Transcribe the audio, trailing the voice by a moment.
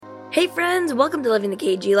Hey friends, welcome to Living the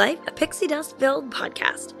KG Life, a pixie dust filled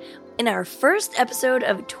podcast. In our first episode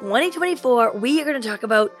of 2024, we are going to talk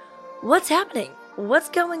about what's happening, what's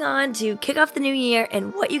going on to kick off the new year,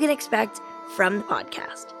 and what you can expect from the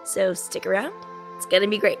podcast. So stick around, it's going to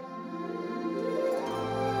be great.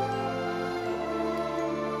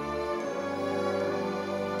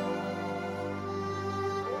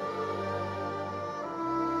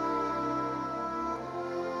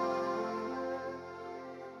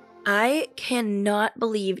 I cannot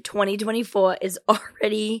believe 2024 is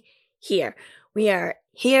already here. We are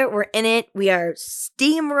here, we're in it, we are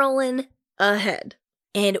steamrolling ahead.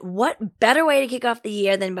 And what better way to kick off the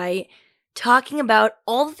year than by talking about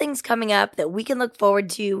all the things coming up that we can look forward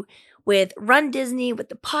to with runDisney, with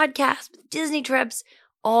the podcast, with Disney trips,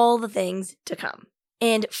 all the things to come.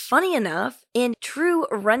 And funny enough, in true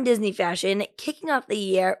runDisney fashion, kicking off the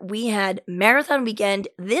year, we had Marathon weekend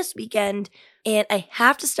this weekend, and I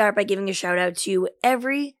have to start by giving a shout out to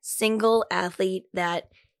every single athlete that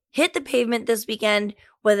hit the pavement this weekend,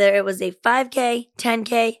 whether it was a 5K,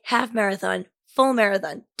 10K, half marathon, full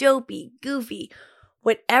marathon, dopey, goofy,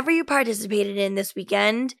 whatever you participated in this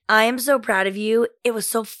weekend. I am so proud of you. It was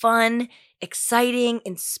so fun, exciting,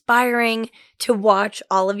 inspiring to watch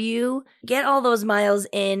all of you get all those miles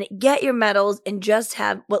in, get your medals, and just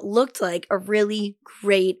have what looked like a really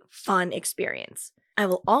great, fun experience. I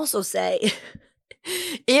will also say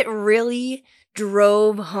it really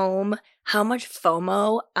drove home how much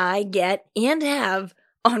FOMO I get and have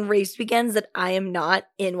on race weekends that I am not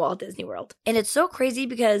in Walt Disney World. And it's so crazy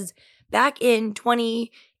because back in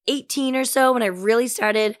 2018 or so, when I really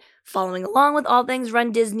started following along with all things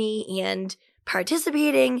runDisney and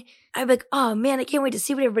participating, I'd be like, oh man, I can't wait to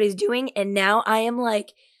see what everybody's doing. And now I am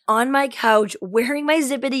like on my couch wearing my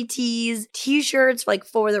zippity tees, t-shirts like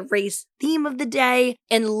for the race theme of the day,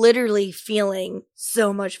 and literally feeling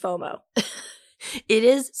so much FOMO. It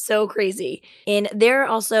is so crazy. And there are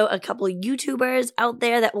also a couple of YouTubers out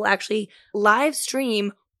there that will actually live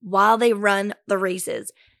stream while they run the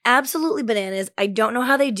races. Absolutely bananas. I don't know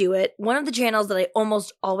how they do it. One of the channels that I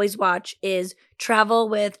almost always watch is Travel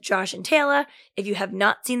with Josh and Taylor. If you have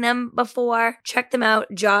not seen them before, check them out.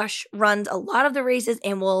 Josh runs a lot of the races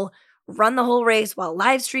and will run the whole race while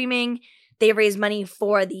live streaming. They raise money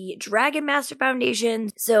for the Dragon Master Foundation.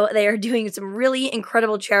 So they are doing some really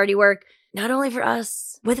incredible charity work, not only for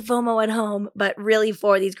us with FOMO at home, but really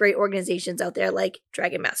for these great organizations out there like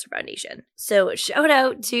Dragon Master Foundation. So shout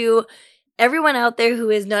out to everyone out there who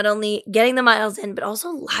is not only getting the miles in, but also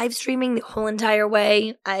live streaming the whole entire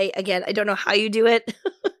way. I don't know how you do it.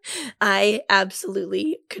 I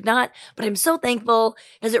absolutely could not, but I'm so thankful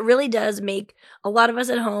because it really does make a lot of us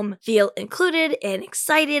at home feel included and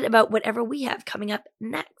excited about whatever we have coming up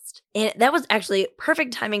next. And that was actually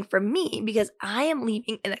perfect timing for me because I am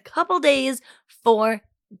leaving in a couple days for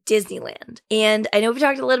Disneyland. And I know we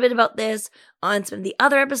talked a little bit about this on some of the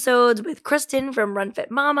other episodes with Kristen from Run Fit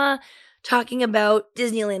Mama, talking about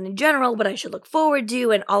Disneyland in general, what I should look forward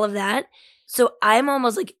to and all of that. So I'm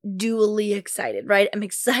almost like dually excited, right? I'm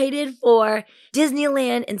excited for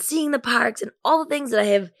Disneyland and seeing the parks and all the things that I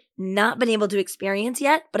have not been able to experience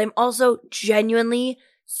yet, but I'm also genuinely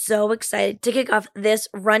so excited to kick off this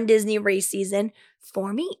runDisney race season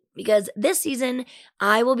for me because this season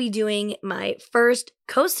I will be doing my first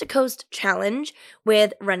coast to coast challenge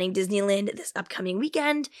with running Disneyland this upcoming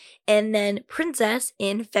weekend and then Princess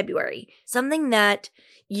in February. Something that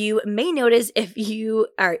you may notice if you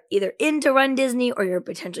are either into runDisney or you're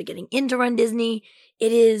potentially getting into runDisney,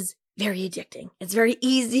 it is very addicting. It's very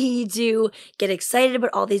easy to get excited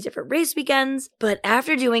about all these different race weekends. But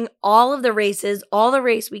after doing all of the races, all the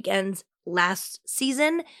race weekends last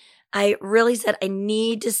season, I really said I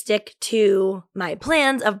need to stick to my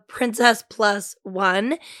plans of Princess plus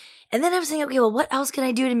one. And then I was saying, okay, well, what else can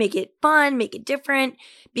I do to make it fun, make it different?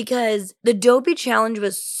 Because the Dopey Challenge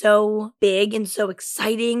was so big and so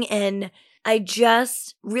exciting. And I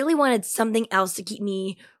just really wanted something else to keep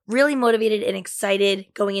me really motivated and excited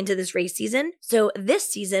going into this race season. So this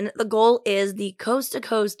season, the goal is the Coast to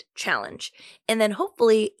Coast Challenge. And then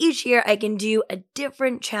hopefully each year I can do a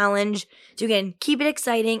different challenge to, again, keep it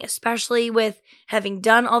exciting, especially with having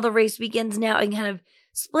done all the race weekends now. I can kind of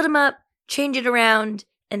split them up, change it around,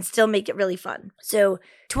 and still make it really fun. So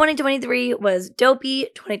 2023 was Dopey,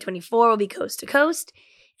 2024 will be Coast to Coast,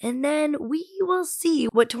 and then we will see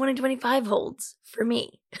what 2025 holds for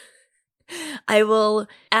me. I will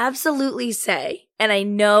absolutely say, and I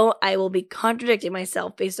know I will be contradicting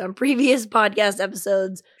myself based on previous podcast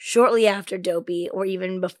episodes shortly after Dopey or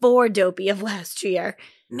even before Dopey of last year,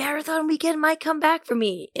 Marathon weekend might come back for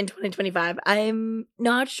me in 2025. I'm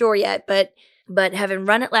not sure yet, but but having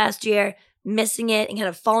run it last year, missing it and kind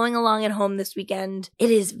of following along at home this weekend, it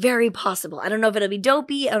is very possible. I don't know if it'll be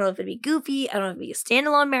dopey. I don't know if it'll be goofy. I don't know if it'll be a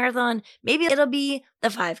standalone marathon. Maybe it'll be the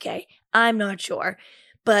 5K. I'm not sure.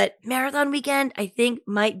 But marathon weekend, I think,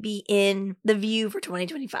 might be in the view for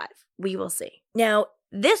 2025. We will see. Now,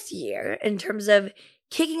 this year, in terms of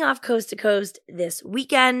kicking off coast to coast this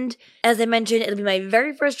weekend, as I mentioned, it'll be my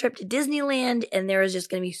very first trip to Disneyland, and there is just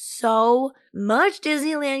going to be so much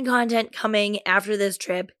Disneyland content coming after this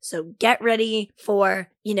trip. So get ready for,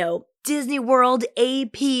 Disney World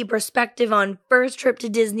AP perspective on first trip to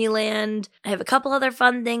Disneyland. I have a couple other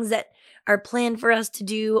fun things that are planned for us to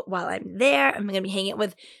do while I'm there. I'm going to be hanging out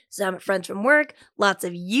with some friends from work. Lots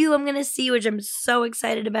of you I'm going to see, which I'm so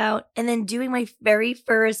excited about. And then doing my very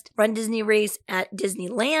first Run Disney race at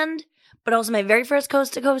Disneyland, but also my very first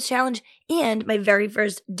Coast to Coast challenge and my very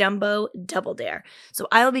first Dumbo Double Dare. So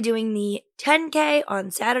I will be doing the 10K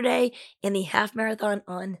on Saturday and the half marathon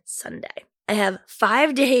on Sunday. I have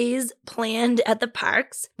 5 days planned at the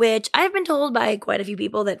parks, which I've been told by quite a few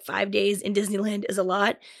people that 5 days in Disneyland is a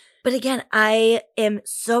lot. But again, I am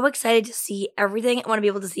so excited to see everything. I want to be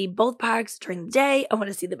able to see both parks during the day. I want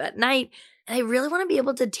to see them at night. And I really want to be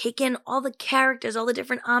able to take in all the characters, all the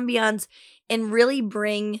different ambiance, and really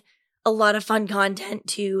bring a lot of fun content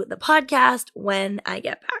to the podcast when I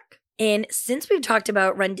get back. And since we've talked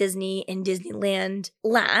about Run Disney and Disneyland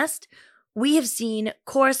last, we have seen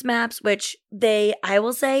course maps, which I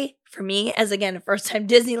will say, for me, as again, a first-time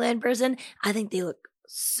Disneyland person, I think they look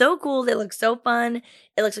so cool. They look so fun.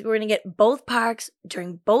 It looks like we're going to get both parks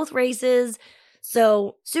during both races.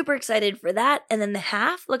 So super excited for that. And then the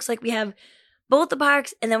half looks like we have both the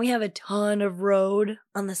parks and then we have a ton of road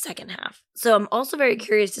on the second half. So I'm also very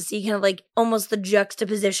curious to see kind of like almost the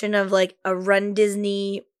juxtaposition of like a Run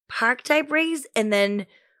Disney park type race and then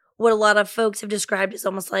what a lot of folks have described as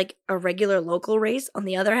almost like a regular local race on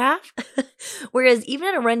the other half. Whereas even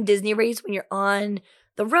at a Run Disney race, when you're on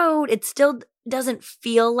the road, it still doesn't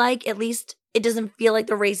feel like, at least it doesn't feel like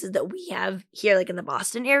the races that we have here, like in the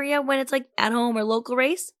Boston area when it's like at home or local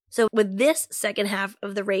race. So with this second half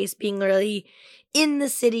of the race being really in the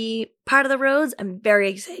city part of the roads, I'm very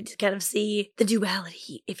excited to kind of see the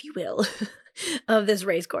duality, if you will, of this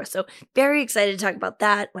race course. So very excited to talk about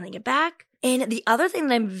that when I get back. And the other thing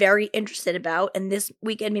that I'm very interested about, and this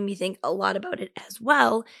weekend made me think a lot about it as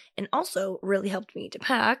well, and also really helped me to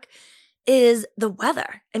pack, is the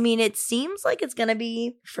weather. I mean, it seems like it's going to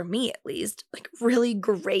be, for me at least, like really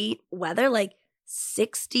great weather, like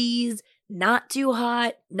 60s, not too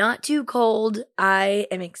hot, not too cold. I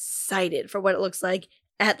am excited for what it looks like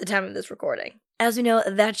at the time of this recording. As we know,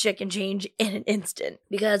 that shit can change in an instant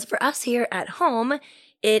because for us here at home,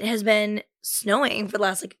 it has been snowing for the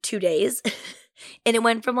last 2 days. And it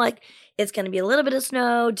went from it's going to be a little bit of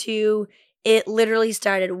snow to it literally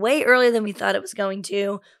started way earlier than we thought it was going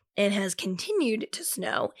to. And has continued to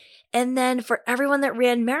snow. And then for everyone that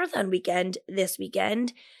ran marathon weekend this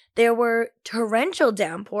weekend, there were torrential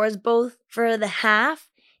downpours, both for the half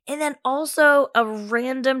and then also a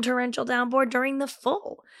random torrential downpour during the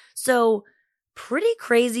full. So pretty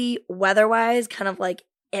crazy weather-wise, kind of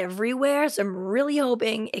everywhere. So I'm really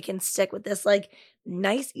hoping it can stick with this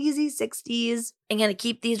nice, easy 60s and kind of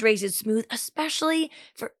keep these races smooth, especially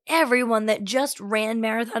for everyone that just ran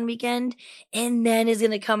marathon weekend and then is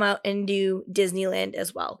going to come out and do Disneyland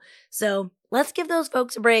as well. So let's give those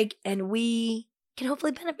folks a break and we can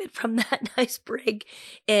hopefully benefit from that nice break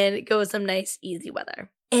and go with some nice, easy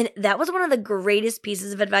weather. And that was one of the greatest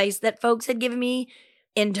pieces of advice that folks had given me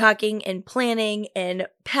in talking and planning and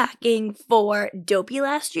packing for Dopey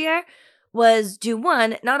last year. Was to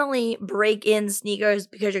one, not only break in sneakers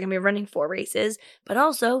because you're going to be running 4 races, but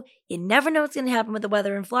also you never know what's going to happen with the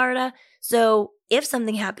weather in Florida. So if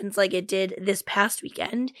something happens like it did this past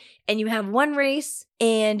weekend and you have one race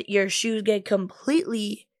and your shoes get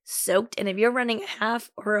completely soaked, and if you're running a half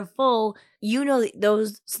or a full, you know that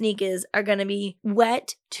those sneakers are going to be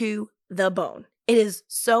wet to the bone. It is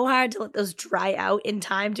so hard to let those dry out in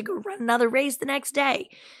time to go run another race the next day.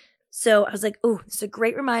 So I was like, oh, this is a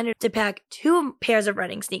great reminder to pack 2 pairs of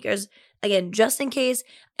running sneakers. Again, just in case.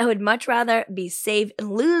 I would much rather be safe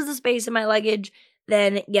and lose the space in my luggage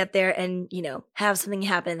than get there and, have something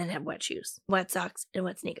happen and have wet shoes, wet socks, and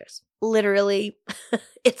wet sneakers. Literally,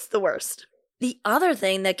 it's the worst. The other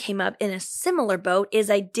thing that came up in a similar boat is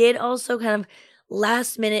I did also kind of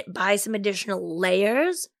last minute buy some additional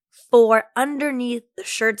layers for underneath the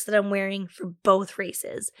shirts that I'm wearing for both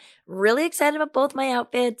races. Really excited about both my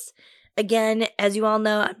outfits. Again, as you all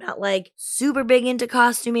know, I'm not super big into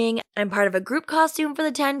costuming. I'm part of a group costume for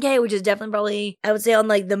the 10K, which is definitely probably, I would say, on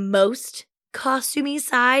the most costumey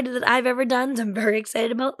side that I've ever done. So I'm very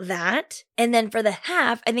excited about that. And then for the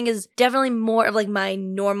half, I think is definitely more of like my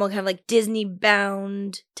normal kind of like Disney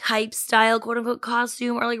bound type style, quote unquote,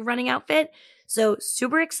 costume or like running outfit. So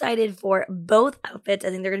super excited for both outfits. I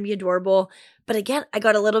think they're going to be adorable. But again, I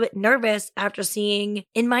got a little bit nervous after seeing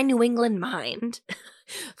in my New England mind,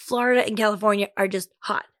 Florida and California are just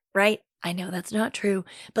hot, right? I know that's not true,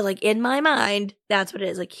 but like in my mind, that's what it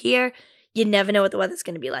is. Like here, you never know what the weather's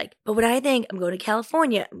going to be like. But when I think I'm going to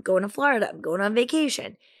California, I'm going to Florida, I'm going on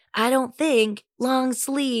vacation, I don't think long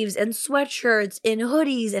sleeves and sweatshirts and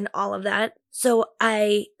hoodies and all of that. So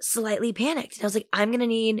I slightly panicked. And I was like, I'm going to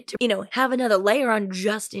need to, have another layer on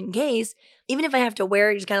just in case. Even if I have to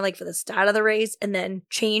wear it just kind of like for the start of the race and then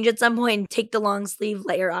change at some point and take the long sleeve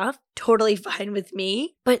layer off, totally fine with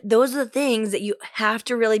me. But those are the things that you have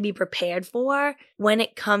to really be prepared for when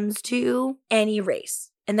it comes to any race.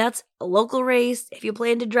 And that's a local race, if you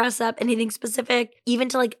plan to dress up, anything specific, even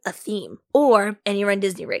to like a theme, or any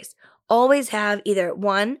runDisney race. Always have either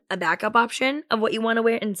one, a backup option of what you want to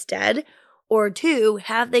wear instead, or two,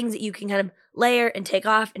 have things that you can kind of layer and take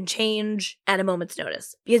off and change at a moment's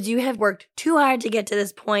notice. Because you have worked too hard to get to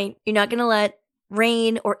this point. You're not going to let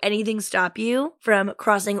rain or anything stop you from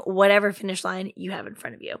crossing whatever finish line you have in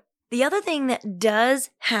front of you. The other thing that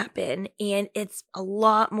does happen, and it's a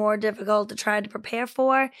lot more difficult to try to prepare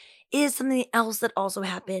for, is something else that also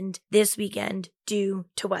happened this weekend due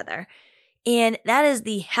to weather. And that is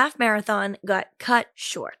the half marathon got cut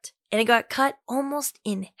short. And it got cut almost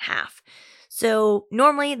in half. So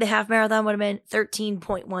normally the half marathon would have been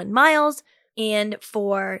 13.1 miles. And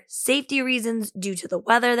for safety reasons, due to the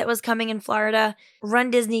weather that was coming in Florida,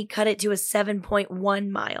 runDisney cut it to a 7.1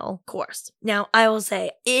 mile course. Now, I will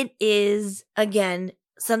say it is, again,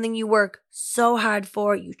 something you work so hard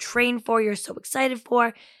for, you train for, you're so excited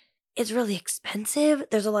for. It's really expensive.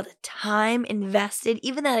 There's a lot of time invested,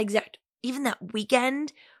 even that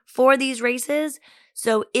weekend for these races.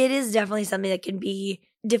 So it is definitely something that can be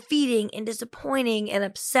defeating and disappointing and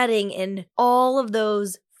upsetting and all of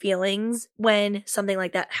those feelings when something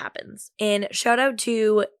like that happens. And shout out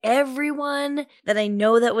to everyone that I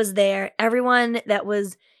know that was there, everyone that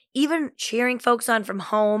was even cheering folks on from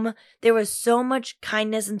home. There was so much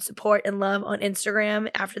kindness and support and love on Instagram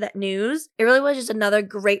after that news. It really was just another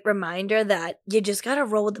great reminder that you just gotta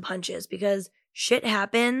roll with the punches because shit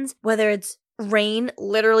happens, whether it's rain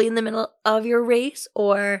literally in the middle of your race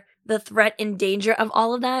or the threat and danger of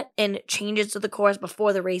all of that and changes to the course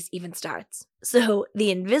before the race even starts. So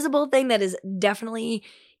the invisible thing that is definitely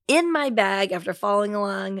in my bag after following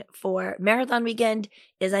along for marathon weekend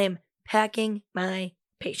is I am packing my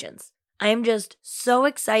patience. I am just so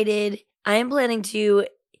excited. I am planning to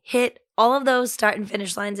hit all of those start and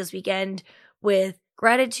finish lines this weekend with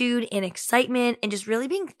gratitude and excitement and just really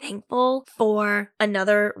being thankful for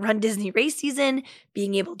another runDisney race season,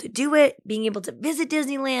 being able to do it, being able to visit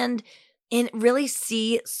Disneyland, and really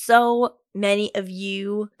see so many of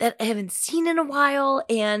you that I haven't seen in a while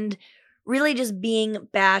and really just being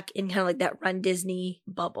back in kind of like that runDisney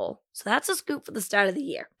bubble. So that's a scoop for the start of the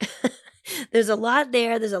year. There's a lot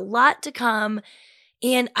there. There's a lot to come.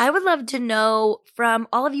 And I would love to know from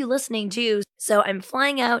all of you listening too. So I'm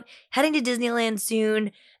flying out, heading to Disneyland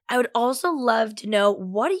soon. I would also love to know,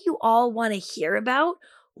 what do you all want to hear about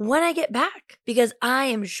when I get back? Because I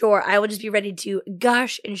am sure I will just be ready to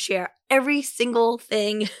gush and share every single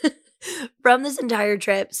thing from this entire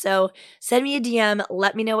trip. So send me a DM.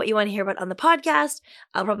 Let me know what you want to hear about on the podcast.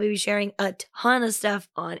 I'll probably be sharing a ton of stuff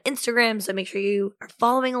on Instagram. So make sure you are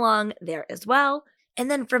following along there as well. And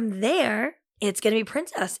then from there, it's going to be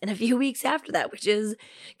Princess in a few weeks after that, which is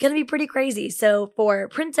going to be pretty crazy. So for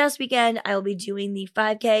Princess weekend, I will be doing the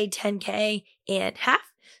 5K, 10K, and half.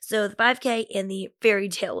 So the 5K and the Fairy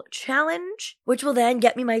Tale Challenge, which will then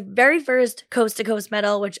get me my very first Coast to Coast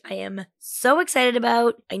medal, which I am so excited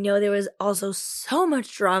about. I know there was also so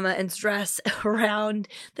much drama and stress around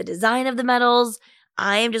the design of the medals.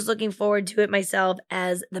 I am just looking forward to it myself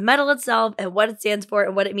as the medal itself and what it stands for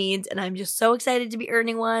and what it means. And I'm just so excited to be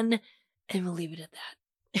earning one. And we'll leave it at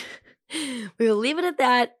that. We will leave it at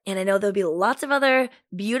that. And I know there'll be lots of other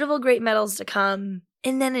beautiful, great medals to come.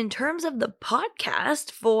 And then in terms of the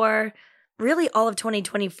podcast for really all of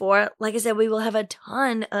 2024, like I said, we will have a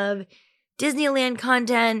ton of Disneyland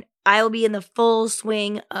content. I will be in the full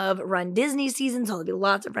swing of runDisney season, so there'll be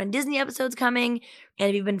lots of runDisney episodes coming. And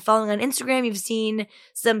if you've been following on Instagram, you've seen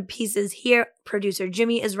some pieces here. Producer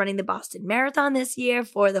Jimmy is running the Boston Marathon this year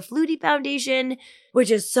for the Flutie Foundation,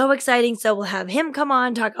 which is so exciting. So we'll have him come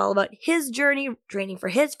on, talk all about his journey, training for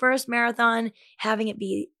his first marathon, having it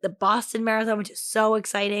be the Boston Marathon, which is so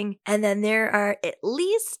exciting. And then there are at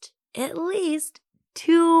least at least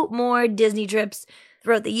 2 more Disney trips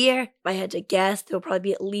throughout the year. If I had to guess, there'll probably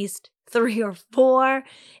be at least 3 or 4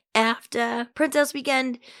 after Princess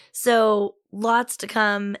Weekend. So lots to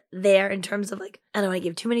come there in terms of I don't want to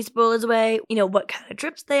give too many spoilers away, what kind of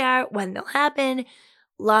trips they are, when they'll happen.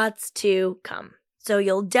 Lots to come. So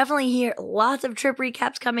you'll definitely hear lots of trip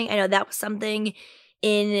recaps coming. I know that was something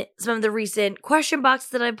in some of the recent question boxes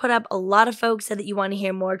that I put up. A lot of folks said that you want to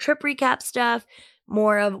hear more trip recap stuff,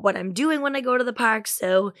 more of what I'm doing when I go to the park.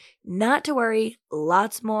 So not to worry,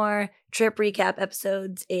 lots more trip recap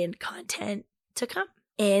episodes and content to come.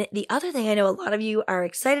 And the other thing I know a lot of you are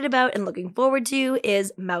excited about and looking forward to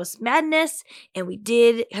is Mouse Madness. And we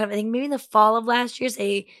did I think maybe in the fall of last year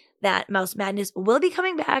say that Mouse Madness will be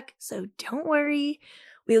coming back. So don't worry.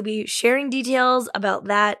 We'll be sharing details about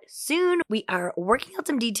that soon. We are working out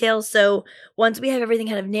some details. So once we have everything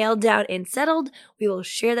kind of nailed down and settled, we will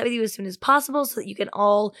share that with you as soon as possible so that you can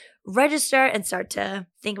all register and start to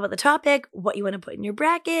think about the topic, what you want to put in your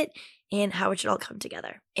bracket, and how it should all come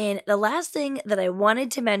together. And the last thing that I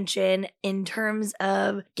wanted to mention in terms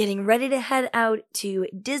of getting ready to head out to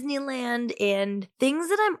Disneyland and things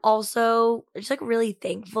that I'm also just really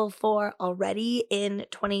thankful for already in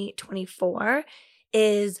 2024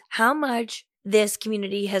 is how much this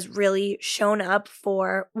community has really shown up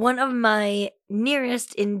for one of my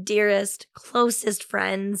nearest and dearest, closest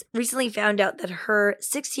friends. Recently found out that her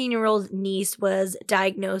 16-year-old niece was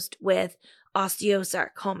diagnosed with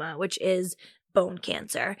osteosarcoma, which is bone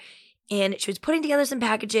cancer. And she was putting together some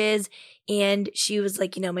packages and she was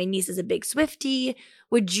like, my niece is a big Swiftie.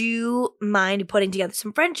 Would you mind putting together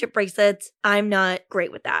some friendship bracelets? I'm not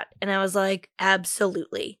great with that. And I was like,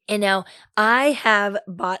 absolutely. And now I have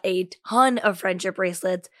bought a ton of friendship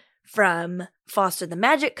bracelets from Foster the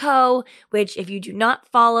Magic Co., which if you do not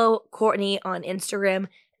follow Courtney on Instagram,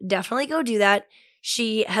 definitely go do that.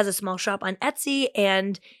 She has a small shop on Etsy,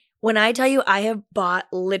 and when I tell you I have bought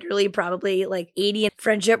literally probably 80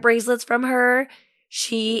 friendship bracelets from her,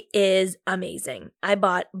 she is amazing. I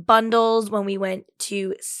bought bundles when we went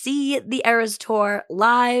to see the Eras Tour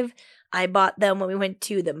live. I bought them when we went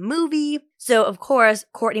to the movie. So, of course,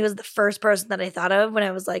 Courtney was the first person that I thought of when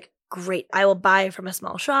I was like, great, I will buy from a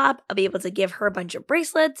small shop. I'll be able to give her a bunch of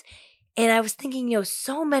bracelets. And I was thinking,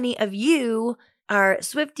 so many of you are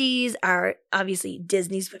Swifties, are obviously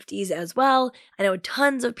Disney Swifties as well. I know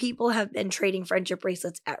tons of people have been trading friendship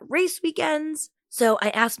bracelets at race weekends. So I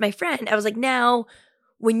asked my friend, I was like, now,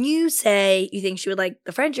 when you say you think she would like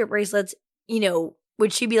the friendship bracelets,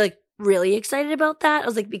 would she be really excited about that? I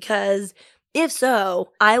was like, because if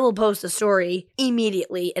so, I will post a story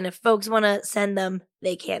immediately. And if folks want to send them,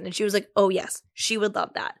 they can. And she was like, oh yes, she would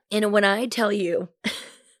love that. And when I tell you,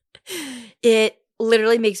 it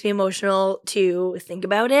literally makes me emotional to think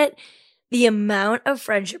about it. The amount of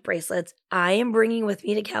friendship bracelets I am bringing with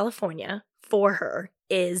me to California for her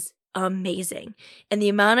is amazing. And the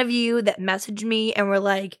amount of you that messaged me and were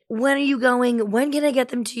like, when are you going? When can I get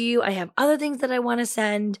them to you? I have other things that I want to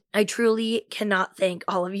send. I truly cannot thank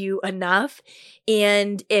all of you enough.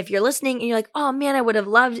 And if you're listening and you're like, oh man, I would have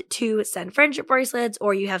loved to send friendship bracelets,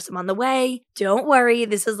 or you have some on the way, don't worry.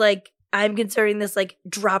 This is I'm considering this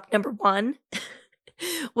drop number 1.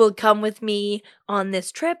 Will come with me on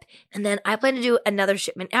this trip. And then I plan to do another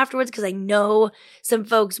shipment afterwards because I know some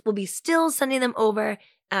folks will be still sending them over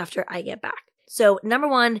after I get back. So number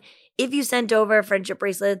 1, if you sent over friendship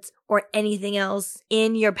bracelets or anything else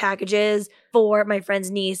in your packages for my friend's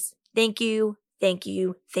niece, thank you, thank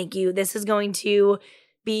you, thank you. This is going to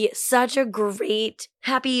be such a great,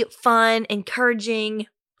 happy, fun, encouraging,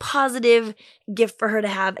 positive gift for her to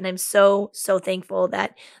have. And I'm so, so thankful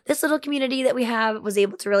that this little community that we have was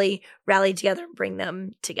able to really rally together and bring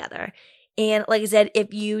them together. And like I said,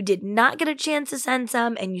 if you did not get a chance to send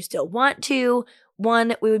some and you still want to,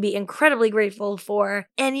 1, we would be incredibly grateful for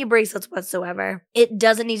any bracelets whatsoever. It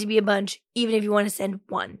doesn't need to be a bunch, even if you want to send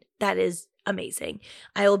 1. That is amazing.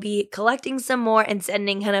 I will be collecting some more and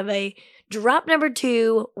sending kind of a drop number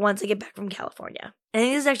 2 once I get back from California. I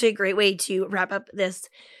think this is actually a great way to wrap up this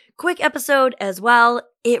quick episode as well.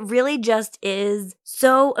 It really just is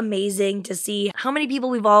so amazing to see how many people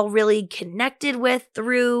we've all really connected with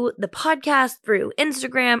through the podcast, through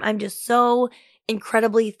Instagram. I'm just so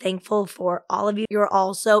incredibly thankful for all of you. You're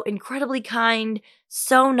all so incredibly kind,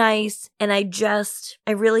 so nice. And I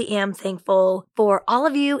really am thankful for all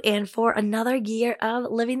of you and for another year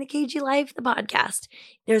of Living the KG Life, the podcast.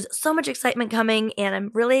 There's so much excitement coming and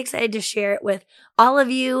I'm really excited to share it with all of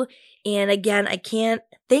you. And again, I can't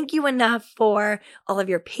thank you enough for all of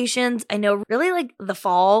your patience. I know really the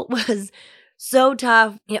fall was so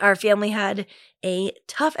tough. Our family had a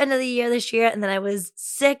tough end of the year this year, and then I was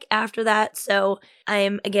sick after that. So I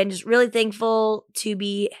am, again, just really thankful to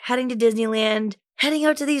be heading to Disneyland, heading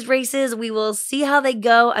out to these races. We will see how they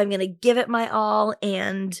go. I'm going to give it my all,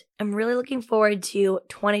 and I'm really looking forward to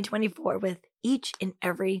 2024 with each and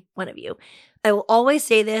every one of you. I will always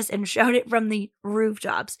say this and shout it from the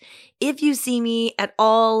rooftops. If you see me at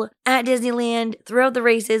all at Disneyland throughout the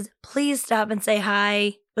races, please stop and say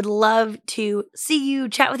hi. Would love to see you,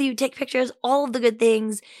 chat with you, take pictures, all of the good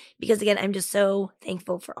things, because again, I'm just so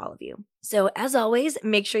thankful for all of you. So as always,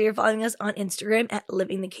 make sure you're following us on Instagram at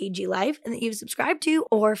Living the KG Life and that you've subscribed to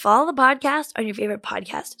or follow the podcast on your favorite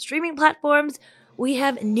podcast streaming platforms. We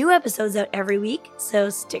have new episodes out every week, so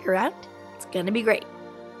stick around. It's going to be great.